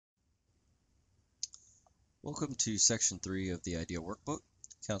Welcome to Section 3 of the IDEA Workbook,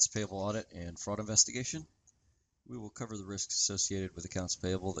 Accounts Payable Audit and Fraud Investigation. We will cover the risks associated with accounts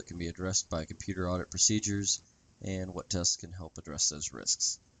payable that can be addressed by computer audit procedures and what tests can help address those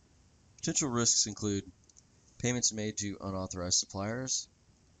risks. Potential risks include payments made to unauthorized suppliers,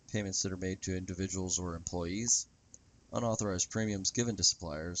 payments that are made to individuals or employees, unauthorized premiums given to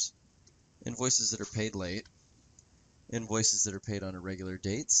suppliers, invoices that are paid late, invoices that are paid on irregular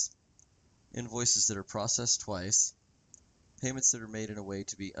dates, invoices that are processed twice, payments that are made in a way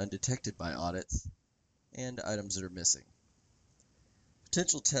to be undetected by audits, and items that are missing.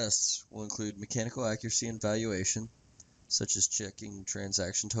 Potential tests will include mechanical accuracy and valuation, such as checking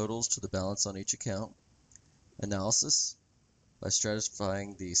transaction totals to the balance on each account, analysis, by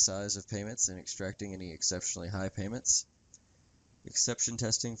stratifying the size of payments and extracting any exceptionally high payments, exception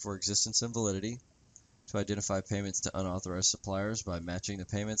testing for existence and validity, to identify payments to unauthorized suppliers by matching the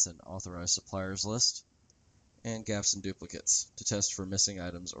payments and authorized suppliers list, and gaps and duplicates, to test for missing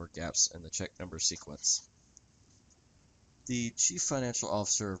items or gaps in the check number sequence. The Chief Financial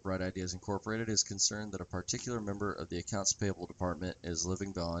Officer of Bright Ideas Incorporated is concerned that a particular member of the Accounts Payable Department is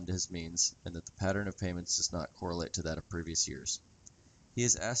living beyond his means and that the pattern of payments does not correlate to that of previous years. He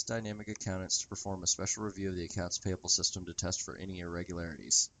has asked dynamic accountants to perform a special review of the accounts payable system to test for any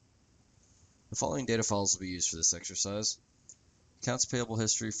irregularities. The following data files will be used for this exercise: accounts payable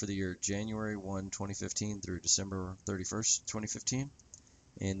history for the year January 1, 2015 through December 31st, 2015,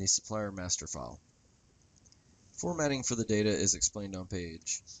 and the supplier master file. Formatting for the data is explained on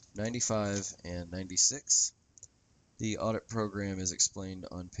page 95 and 96. The audit program is explained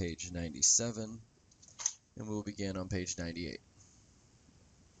on page 97, and we will begin on page 98.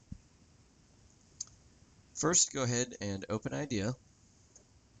 First, go ahead and open IDEA.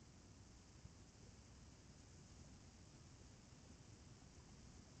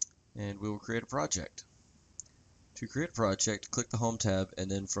 And we will create a project. To create a project, click the Home tab,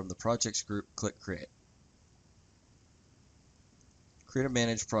 and then from the Projects group, click Create. Create a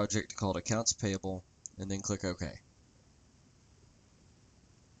managed project called Accounts Payable, and then click OK.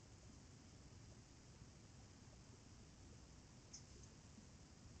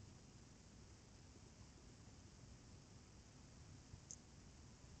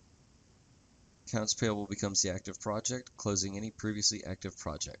 Accounts Payable becomes the active project, closing any previously active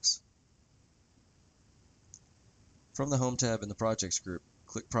projects. From the Home tab in the Projects group,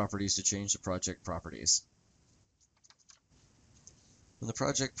 click Properties to change the project properties. When the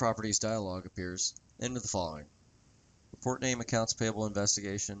Project Properties dialog appears, enter the following: Report name Accounts Payable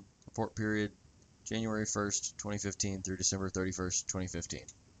Investigation, report period January 1st, 2015 through December 31st, 2015.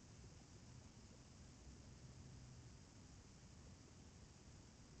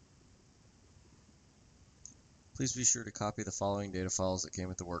 Please be sure to copy the following data files that came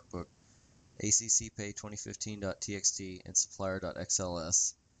with the workbook: ACCPay2015.txt and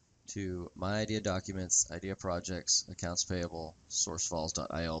supplier.xls to My Idea Documents, Idea Projects, Accounts Payable, source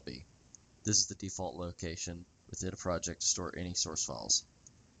files.ilb. This is the default location within a project to store any source files.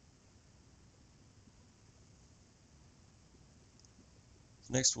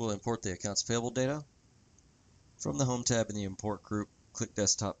 Next, we'll import the accounts payable data. From the Home tab in the Import group, click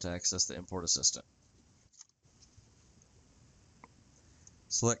Desktop to access the Import Assistant.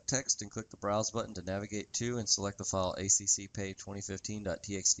 Select Text and click the Browse button to navigate to and select the file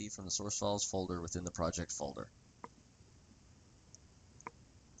ACCPay2015.txt from the Source Files folder within the Project folder.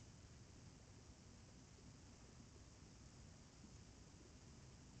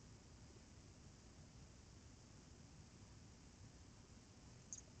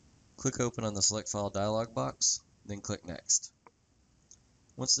 Click Open on the Select File dialog box, then click Next.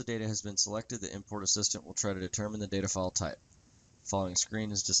 Once the data has been selected, the Import Assistant will try to determine the data file type. The following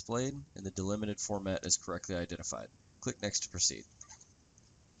screen is displayed, and the delimited format is correctly identified. Click Next to proceed.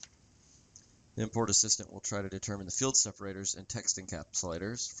 The Import Assistant will try to determine the field separators and text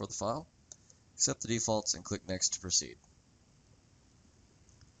encapsulators for the file. Accept the defaults and click Next to proceed.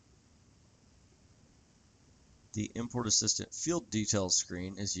 The Import Assistant Field Details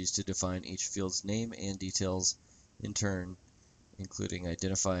screen is used to define each field's name and details in turn, including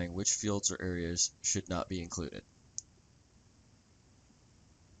identifying which fields or areas should not be included.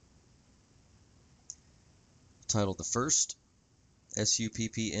 Title the first,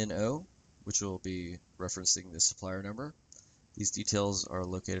 SUPPNO, which will be referencing the supplier number. These details are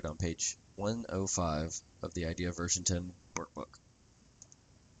located on page 105 of the IDEA version 10 workbook.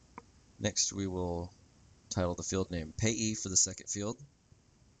 Next, we will title the field name Payee for the second field.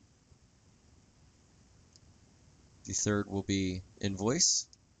 The third will be Invoice.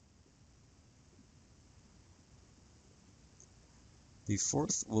 The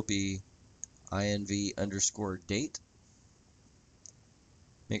fourth will be INV_date.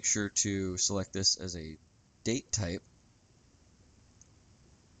 Make sure to select this as a date type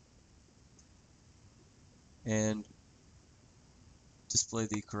and display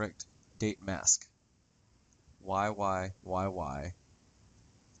the correct date mask. YYYYMMDD.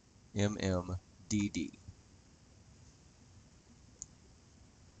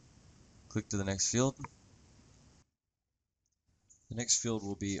 Click to the next field. The next field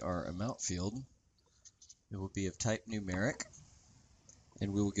will be our amount field. It will be of type numeric,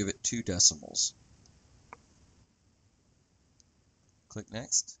 and we will give it 2 decimals. Click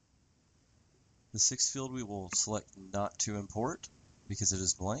next. The 6th field we will select not to import because it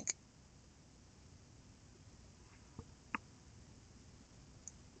is blank.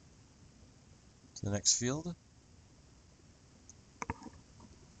 To the next field.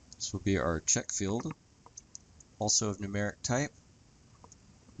 This will be our check field, also of numeric type.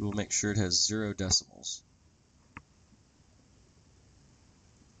 We will make sure it has 0 decimals.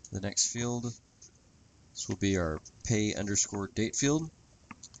 To the next field, this will be our pay_date field.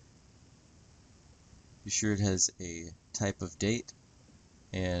 Be sure it has a type of date,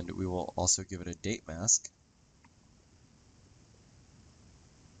 and we will also give it a date mask.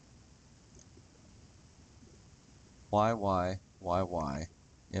 YYYYMMDD.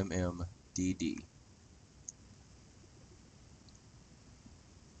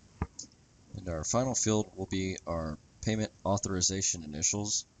 And our final field will be our payment authorization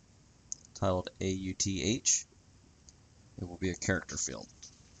initials, titled AUTH. It will be a character field.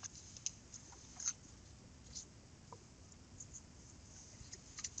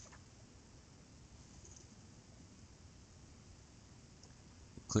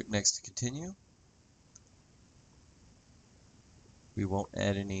 Click Next to continue. We won't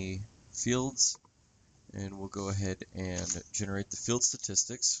add any fields, and we'll go ahead and generate the field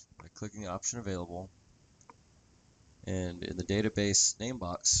statistics by clicking the option available. And in the database name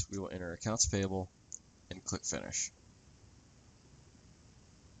box, we will enter accounts payable and click Finish.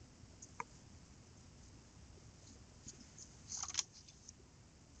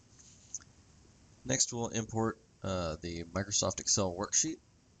 Next, we'll import the Microsoft Excel worksheet.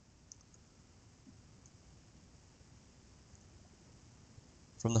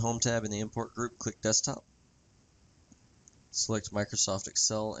 From the Home tab in the Import group, click Desktop. Select Microsoft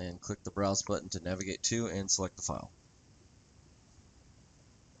Excel and click the Browse button to navigate to and select the file.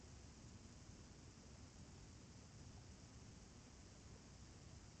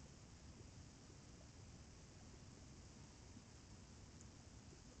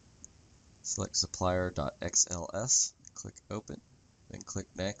 Select supplier.xls, click Open, then click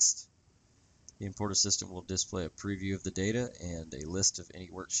Next. The importer system will display a preview of the data and a list of any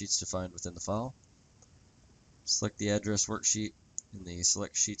worksheets to find within the file. Select the address worksheet in the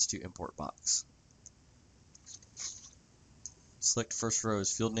Select Sheets to Import box. Select first row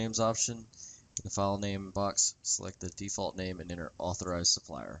as Field Names option. In the File Name box, select the default name and enter Authorized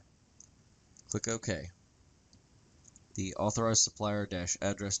Supplier. Click OK. The Authorized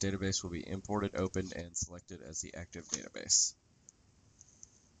Supplier-address database will be imported, opened, and selected as the active database.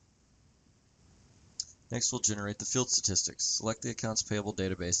 Next, we'll generate the field statistics. Select the Accounts Payable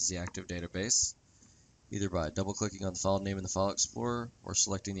database as the active database, either by double-clicking on the file name in the File Explorer or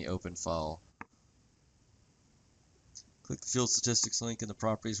selecting the Open file. Click the Field Statistics link in the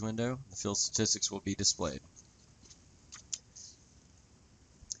Properties window. The field statistics will be displayed.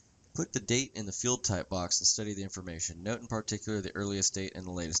 Click the Date in the Field Type box to study the information. Note in particular the earliest date and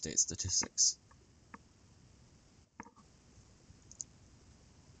the latest date statistics.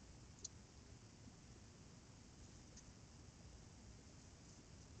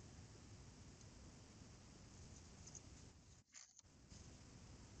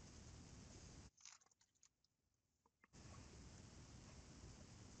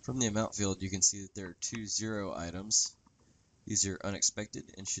 From the Amount field, you can see that there are 2 0 items. These are unexpected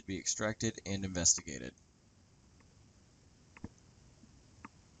and should be extracted and investigated.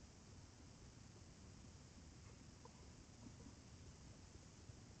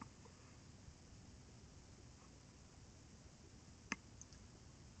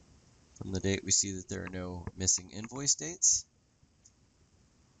 From the date, we see that there are no missing invoice dates.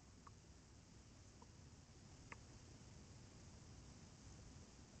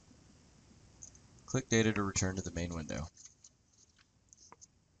 Click Data to return to the main window.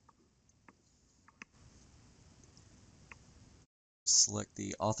 Select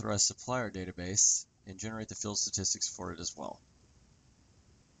the Authorized Supplier database and generate the field statistics for it as well.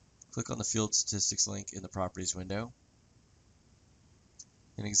 Click on the Field Statistics link in the Properties window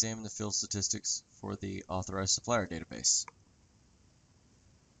and examine the field statistics for the Authorized Supplier database.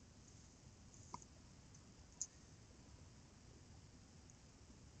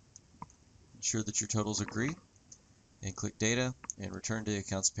 Ensure that your totals agree, and click Data and return to the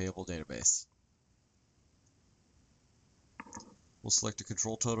Accounts Payable database. We'll select a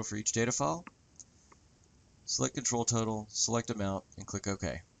control total for each data file. Select Control Total, select Amount, and click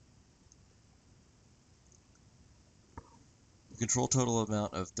OK. The control total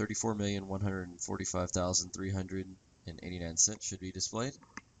amount of $34,145,389 should be displayed.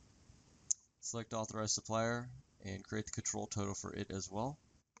 Select Authorized Supplier and create the control total for it as well.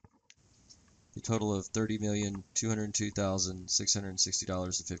 The total of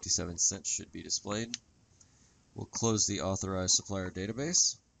 $30,202,660.57 should be displayed. We'll close the Authorized Supplier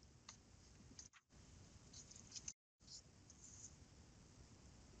database.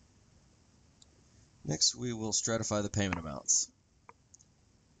 Next, we will stratify the payment amounts.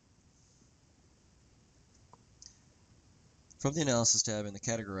 From the Analysis tab in the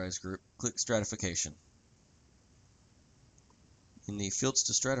Categorize group, click Stratification. In the Fields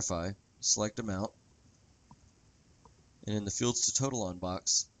to Stratify, select Amount, and in the Fields to Total On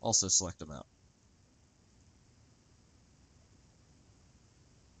box, also select Amount.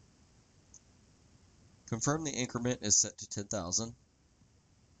 Confirm the increment is set to 10,000.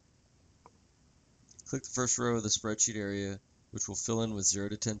 Click the first row of the spreadsheet area, which will fill in with 0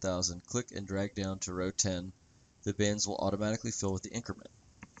 to 10,000. Click and drag down to row 10. The bands will automatically fill with the increment.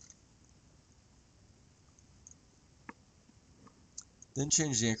 Then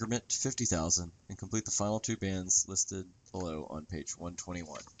change the increment to 50,000 and complete the final two bands listed below on page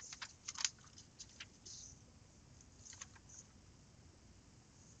 121.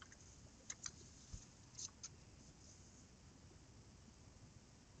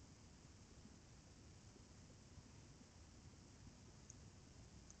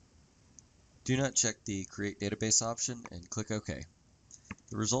 Do not check the Create Database option and click OK.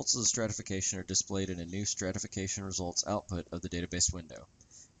 The results of the stratification are displayed in a new Stratification Results output of the database window.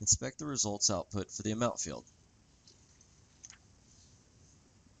 Inspect the results output for the amount field.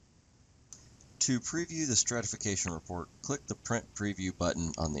 To preview the stratification report, click the Print Preview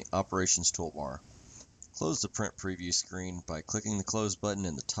button on the Operations toolbar. Close the Print Preview screen by clicking the Close button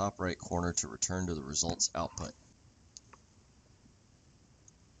in the top right corner to return to the results output.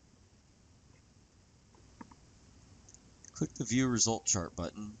 Click the View Result Chart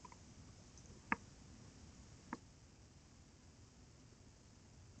button.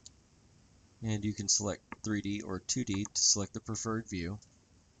 And you can select 3D or 2D to select the preferred view.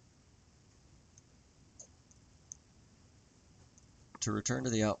 To return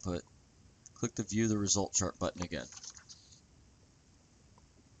to the output, click the View the Result Chart button again.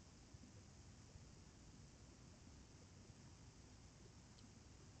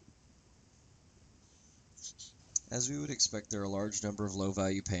 As we would expect, there are a large number of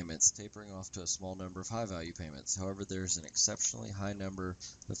low-value payments, tapering off to a small number of high-value payments. However, there is an exceptionally high number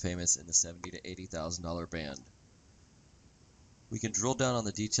of payments in the $70,000 to $80,000 band. We can drill down on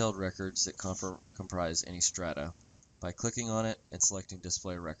the detailed records that comprise any strata by clicking on it and selecting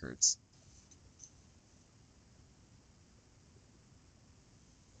Display Records.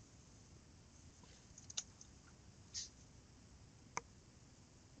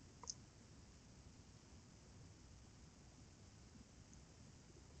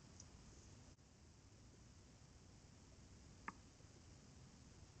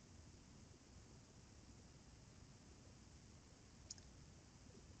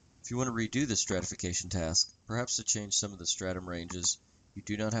 If you want to redo the stratification task, perhaps to change some of the stratum ranges, you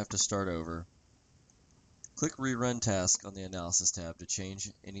do not have to start over. Click Rerun Task on the Analysis tab to change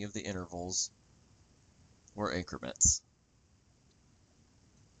any of the intervals or increments.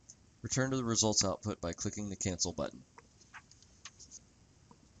 Return to the results output by clicking the Cancel button.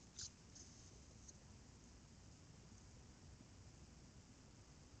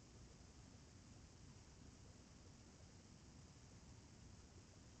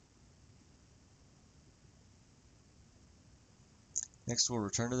 Next, we'll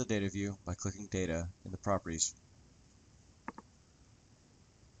return to the data view by clicking Data in the Properties.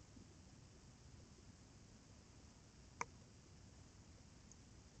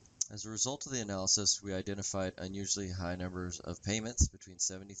 As a result of the analysis, we identified unusually high numbers of payments between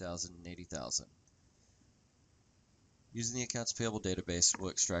 70,000 and 80,000. Using the Accounts Payable database, we'll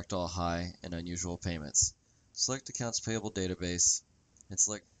extract all high and unusual payments. Select Accounts Payable database and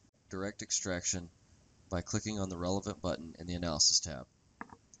select Direct Extraction by clicking on the relevant button in the Analysis tab.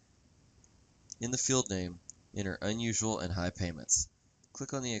 In the field name, enter Unusual and High Payments.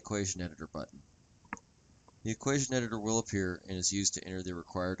 Click on the Equation Editor button. The Equation Editor will appear and is used to enter the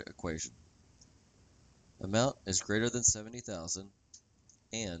required equation. Amount is greater than 70,000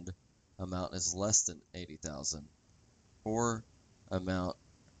 and amount is less than 80,000, or amount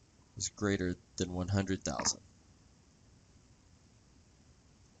is greater than 100,000.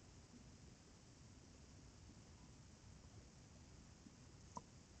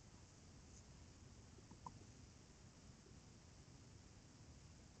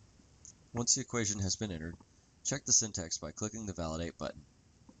 Once the equation has been entered, check the syntax by clicking the Validate button.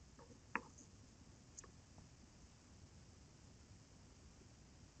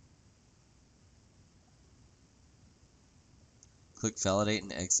 Click Validate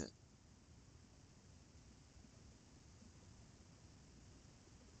and Exit.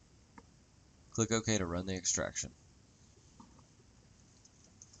 Click OK to run the extraction.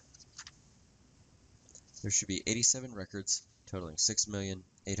 There should be 87 records totaling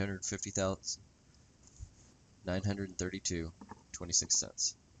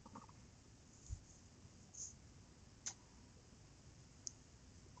 6,850,932.26.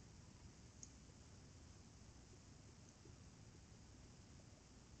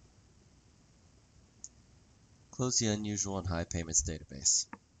 Close the Unusual and High Payments database.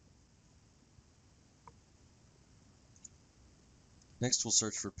 Next, we'll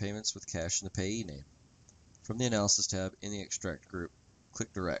search for payments with cash in the payee name. From the Analysis tab in the Extract group,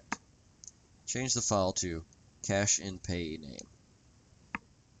 click Direct. Change the file to Cash in Payee Name.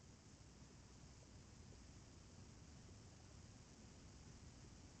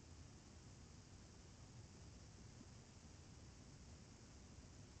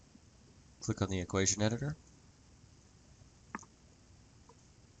 Click on the Equation Editor.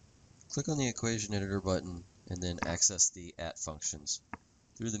 Click on the Equation Editor button and then access the @ functions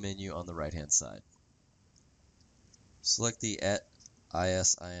through the menu on the right-hand side. Select the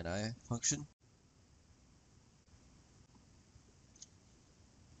 @ISINI function.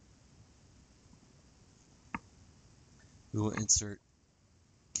 We will insert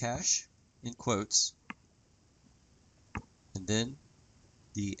cash in quotes and then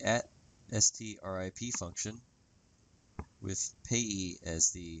the @strip function with payee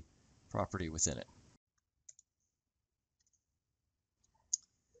as the property within it.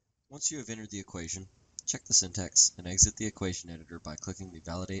 Once you have entered the equation, check the syntax and exit the equation editor by clicking the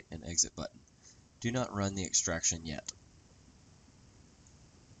Validate and Exit button. Do not run the extraction yet.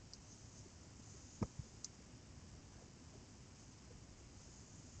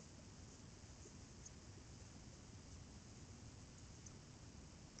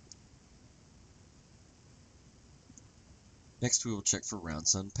 Next, we will check for round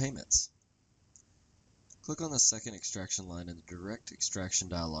sum payments. Click on the second extraction line in the Direct Extraction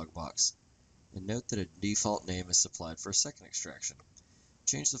dialog box, and note that a default name is supplied for a second extraction.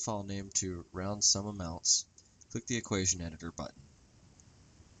 Change the file name to Round Sum Amounts. Click the Equation Editor button.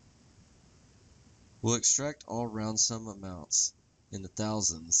 We'll extract all round sum amounts in the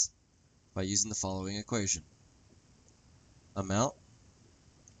thousands by using the following equation. Amount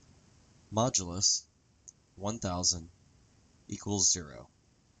modulus 1000 equals 0.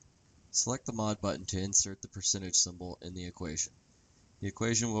 Select the mod button to insert the percentage symbol in the equation. The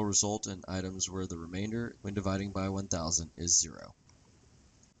equation will result in items where the remainder when dividing by 1000 is 0.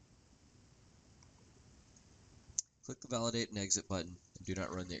 Click the Validate and Exit button and do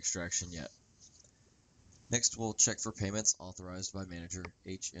not run the extraction yet. Next, we'll check for payments authorized by manager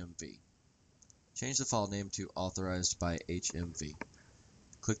HMV. Change the file name to Authorized by HMV.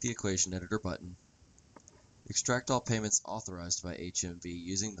 Click the Equation Editor button. Extract all payments authorized by HMV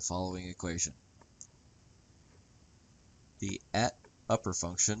using the following equation. The @upper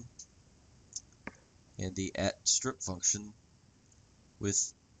function and the @strip function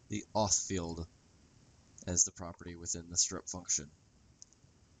with the auth field as the property within the strip function.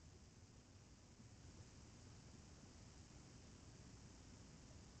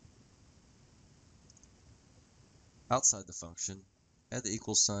 Outside the function, add the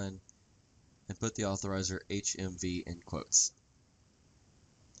equal sign and put the authorizer HMV in quotes.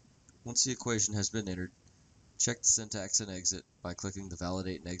 Once the equation has been entered, check the syntax and exit by clicking the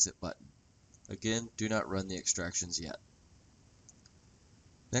Validate and Exit button. Again, do not run the extractions yet.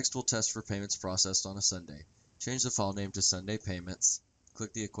 Next, we'll test for payments processed on a Sunday. Change the file name to Sunday Payments.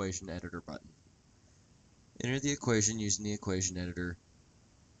 Click the Equation Editor button. Enter the equation using the Equation Editor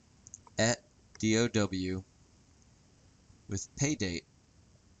 @DOW with Paydate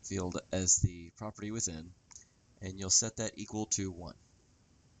field as the property within, and you'll set that equal to 1.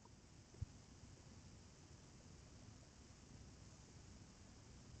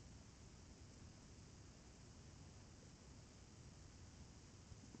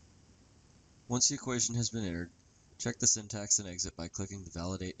 Once the equation has been entered, check the syntax and exit by clicking the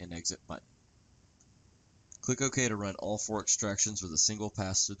Validate and Exit button. Click OK to run all 4 extractions with a single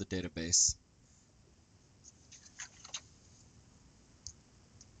pass through the database.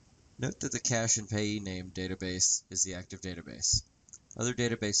 Note that the cash and payee name database is the active database. Other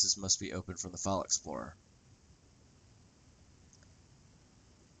databases must be opened from the File Explorer.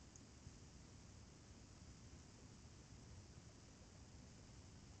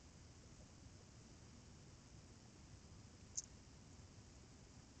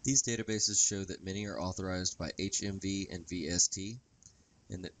 These databases show that many are authorized by HMV and VST,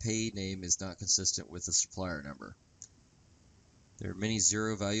 and that payee name is not consistent with the supplier number. There are many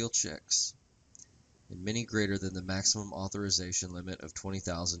zero-value checks, and many greater than the maximum authorization limit of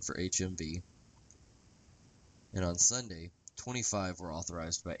 20,000 for HMV, and on Sunday, 25 were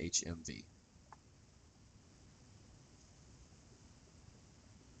authorized by HMV.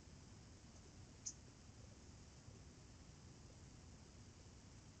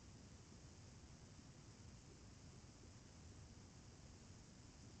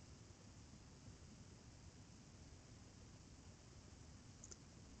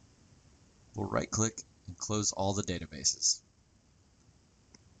 We'll right-click and close all the databases.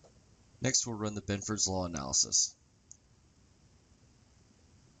 Next, we'll run the Benford's Law analysis.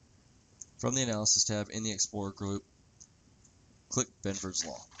 From the Analysis tab in the Explorer group, click Benford's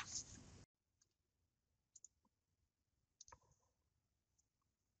Law.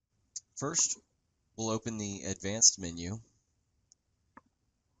 First, we'll open the Advanced menu.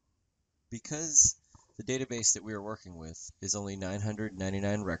 Because the database that we are working with is only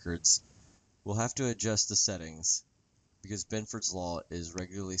 999 records, we'll have to adjust the settings because Benford's Law is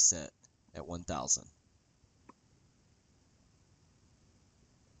regularly set at 1000.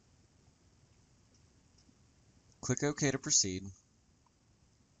 Click OK to proceed.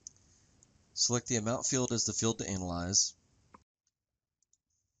 Select the amount field as the field to analyze.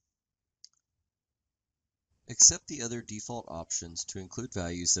 Accept the other default options to include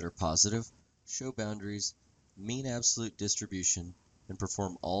values that are positive, show boundaries, mean absolute distribution, and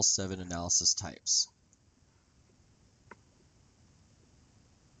perform all 7 analysis types.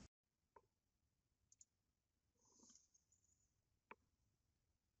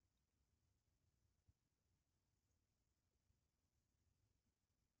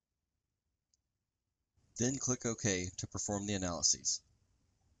 Then click OK to perform the analyses.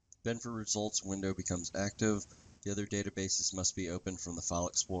 Benford Results window becomes active. The other databases must be opened from the File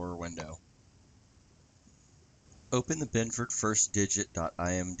Explorer window. Open the Benford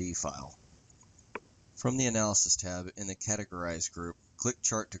firstdigit.imd file. From the Analysis tab in the Categorize group, click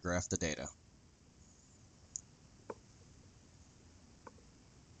Chart to graph the data.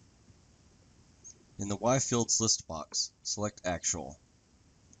 In the Y Fields list box, select Actual.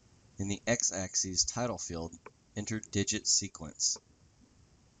 In the X-axis title field, enter Digit Sequence.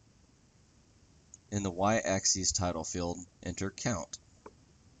 In the Y-axis title field, enter Count.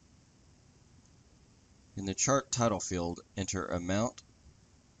 In the Chart title field, enter Amount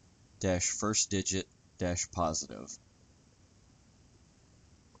 -first digit -positive.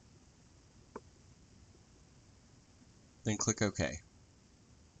 Then click OK.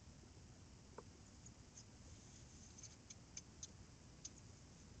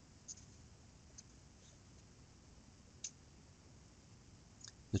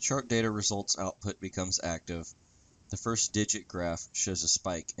 The chart data results output becomes active. The first digit graph shows a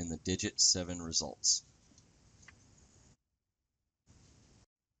spike in the digit 7 results.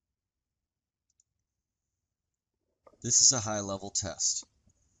 This is a high-level test.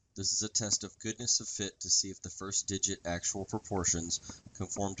 This is a test of goodness of fit to see if the first digit actual proportions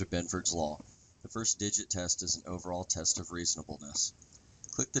conform to Benford's Law. The first digit test is an overall test of reasonableness.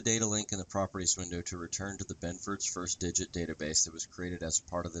 Click the data link in the Properties window to return to the Benford's first digit database that was created as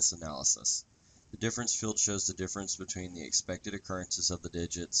part of this analysis. The difference field shows the difference between the expected occurrences of the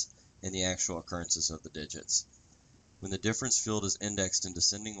digits and the actual occurrences of the digits. When the difference field is indexed in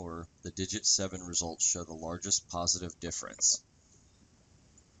descending order, the digit 7 results show the largest positive difference.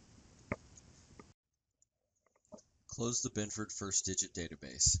 Close the Benford first digit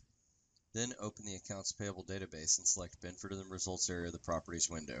database. Then open the Accounts Payable database and select Benford in the Results area of the Properties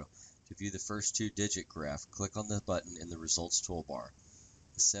window. To view the first 2-digit graph, click on the button in the Results toolbar.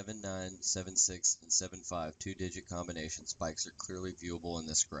 The 79, 76, and 75 2-digit combination spikes are clearly viewable in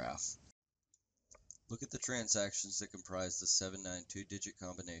this graph. Look at the transactions that comprise the 79 2-digit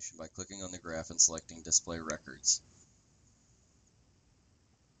combination by clicking on the graph and selecting Display Records.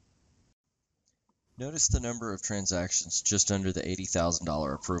 Notice the number of transactions just under the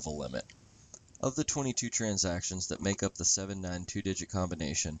 $80,000 approval limit. Of the 22 transactions that make up the 79 2-digit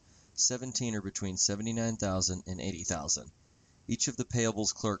combination, 17 are between $79,000 and $80,000. Each of the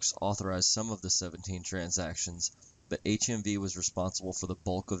payables clerks authorized some of the 17 transactions, but HMV was responsible for the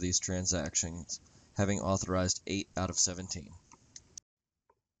bulk of these transactions, having authorized 8 out of 17.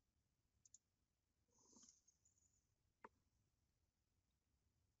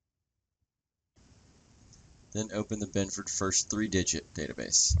 Then open the Benford first 3-digit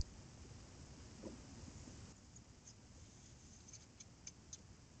database.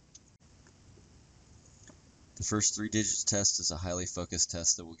 The first 3 digits test is a highly focused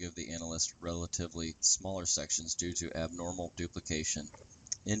test that will give the analyst relatively smaller sections due to abnormal duplication.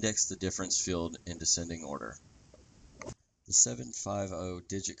 Index the difference field in descending order. The 750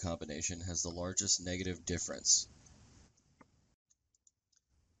 digit combination has the largest negative difference.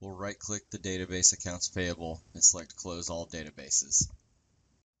 We'll right-click the database Accounts Payable and select Close All Databases.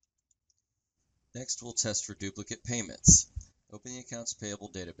 Next, we'll test for duplicate payments. Open the Accounts Payable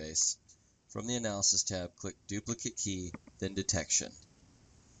database. From the Analysis tab, click Duplicate Key, then Detection.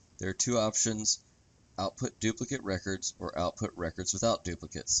 There are 2 options: Output duplicate records or Output records without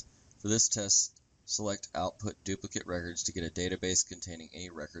duplicates. For this test, select Output duplicate records to get a database containing any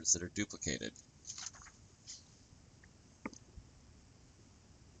records that are duplicated.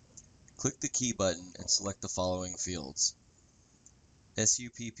 Click the Key button and select the following fields: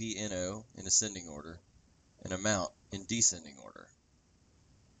 SUPPNO in ascending order and Amount in descending order.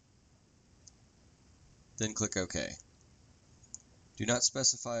 Then click OK. Do not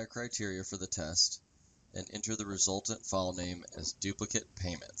specify a criteria for the test, and enter the resultant file name as duplicate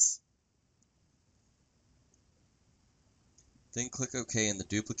payments. Then click OK in the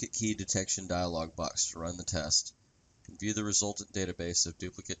duplicate key detection dialog box to run the test and view the resultant database of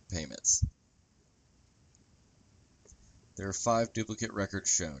duplicate payments. There are 5 duplicate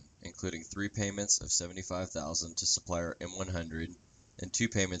records shown, including 3 payments of $75,000 to supplier M100 and 2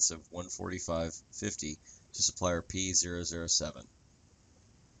 payments of $145.50 to supplier P007.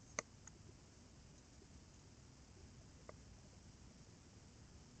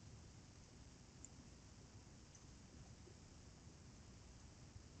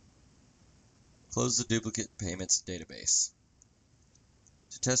 Close the duplicate payments database.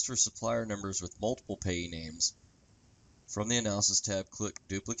 To test for supplier numbers with multiple payee names, from the Analysis tab, click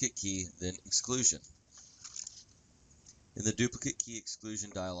Duplicate Key, then Exclusion. In the Duplicate Key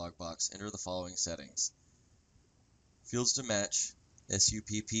Exclusion dialog box, enter the following settings: Fields to match,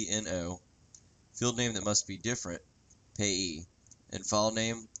 SUPPNO, field name that must be different, payee, and file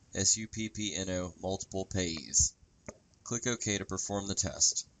name, SUPPNO, multiple payees. Click OK to perform the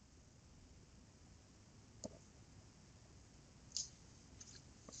test.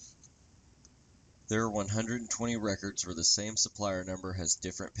 There are 120 records where the same supplier number has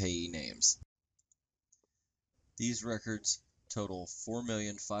different payee names. These records total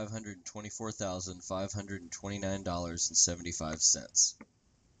 $4,524,529.75.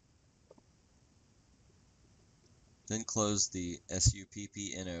 Then close the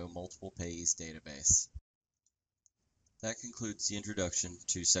SUPPNO multiple payees database. That concludes the introduction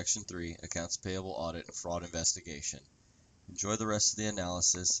to Section 3, Accounts Payable Audit and Fraud Investigation. Enjoy the rest of the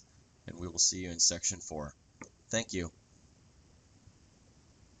analysis, and we will see you in Section 4. Thank you.